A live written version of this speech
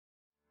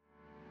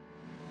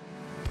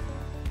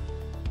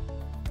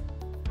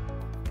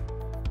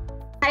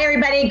Hi,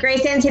 everybody.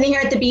 Graceann, Tinney here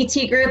at the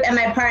BT Group and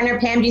my partner,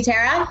 Pam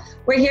Butera.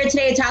 We're here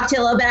today to talk to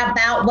you a little bit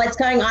about what's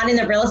going on in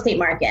the real estate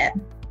market.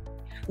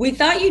 We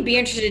thought you'd be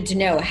interested to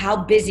know how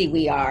busy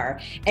we are.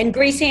 And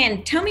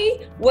Graceann, tell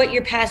me what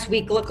your past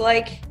week looked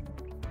like.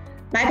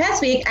 My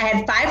past week, I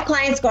had 5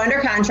 clients go under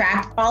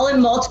contract, all in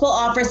multiple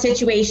offer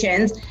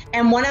situations,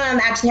 and one of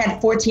them actually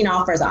had 14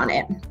 offers on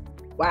it.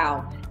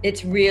 Wow,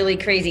 it's really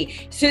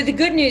crazy. So the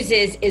good news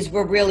is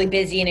we're really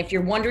busy. And if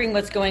you're wondering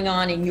what's going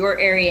on in your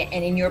area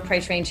and in your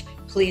price range,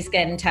 please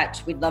get in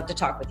touch. We'd love to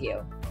talk with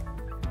you.